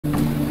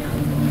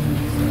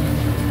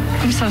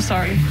I'm so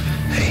sorry.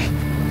 Hey,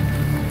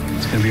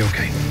 it's gonna be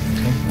okay.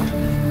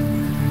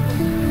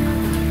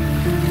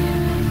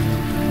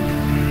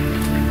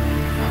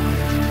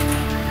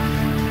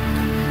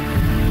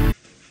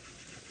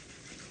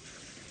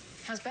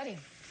 How's Betty?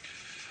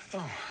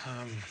 Oh,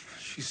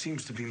 she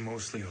seems to be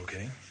mostly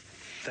okay.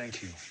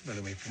 Thank you, by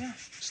the way, for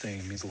staying.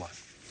 It means a lot.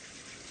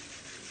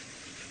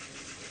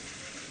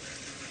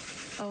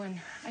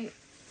 Owen,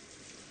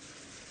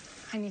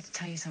 I need to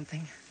tell you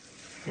something.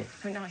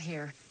 But not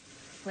here.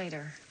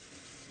 Later.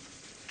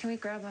 Can we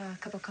grab a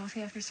cup of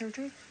coffee after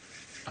surgery?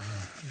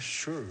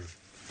 Sure.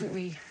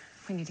 We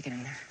need to get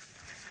in there.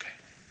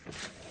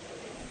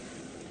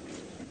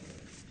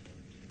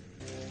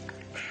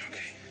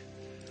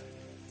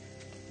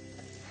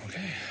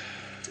 Okay.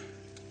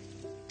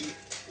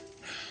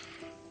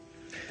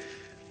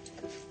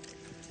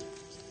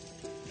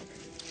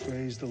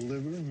 Raise the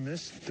liver,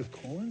 missed the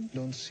colon.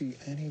 Don't see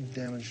any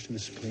damage to the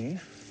spleen.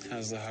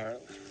 How's the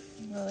heart?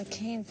 Well, it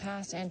came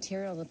past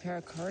anterior to the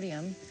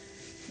pericardium.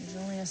 There's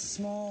only a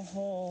small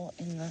hole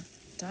in the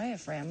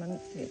diaphragm, and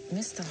it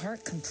missed the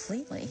heart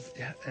completely.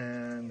 Yeah,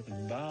 and the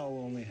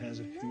bowel only has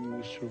a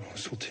few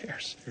serosal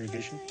tears.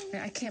 Irrigation?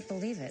 I can't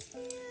believe it.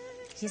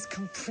 He's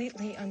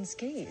completely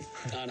unscathed.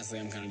 Honestly,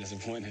 I'm kind of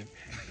disappointed.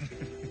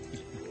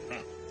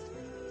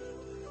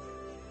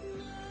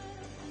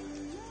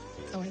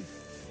 Owen.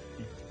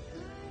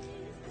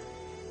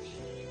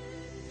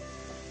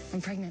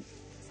 I'm pregnant.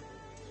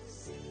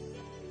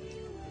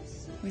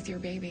 With your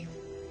baby.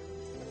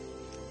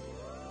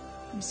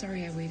 I'm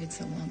sorry I waited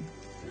so long.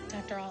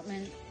 Dr.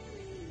 Altman,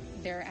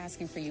 they're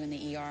asking for you in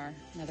the ER.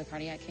 Another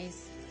cardiac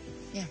case?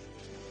 Yeah.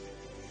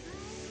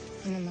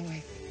 I'm on my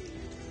way.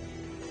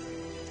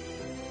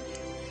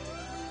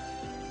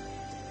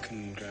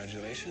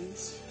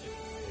 Congratulations.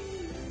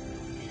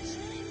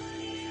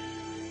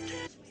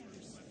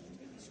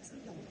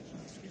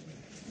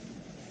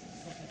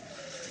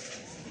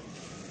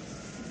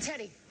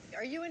 Teddy,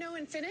 are you and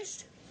Owen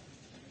finished?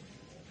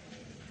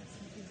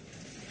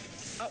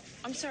 Oh,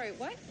 I'm sorry,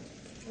 what?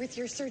 With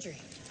your surgery.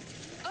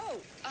 Oh,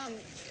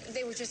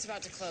 they were just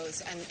about to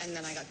close, and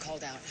then I got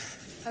called out.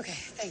 Okay,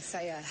 thanks.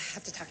 I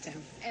have to talk to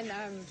him. And,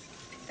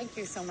 thank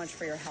you so much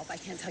for your help. I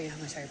can't tell you how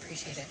much I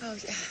appreciate it. Oh,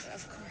 yeah,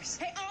 of course.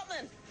 Hey,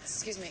 Altman!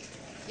 Excuse me.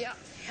 Yeah,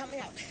 help me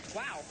out.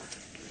 Wow.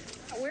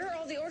 Where are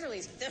all the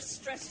orderlies? They're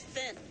stretched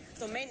thin,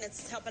 so maintenance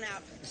is helping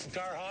out. This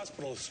entire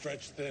hospital is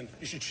stretched thin.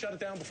 You should shut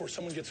it down before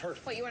someone gets hurt.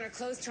 What, you want to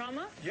close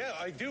trauma? Yeah,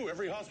 I do.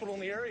 Every hospital in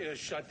the area is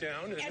shut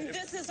down. And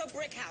this is a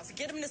brick house.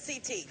 Get him to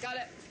CT. Got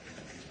it.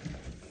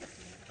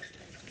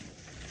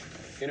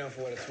 You know,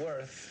 for what it's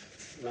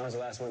worth, I was the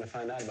last one to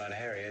find out about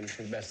Harry, and it's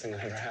the best thing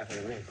that ever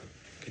happened to me.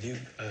 Could you,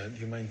 do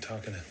you mind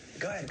talking to...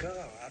 Go ahead,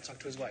 go. I'll talk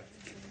to his wife.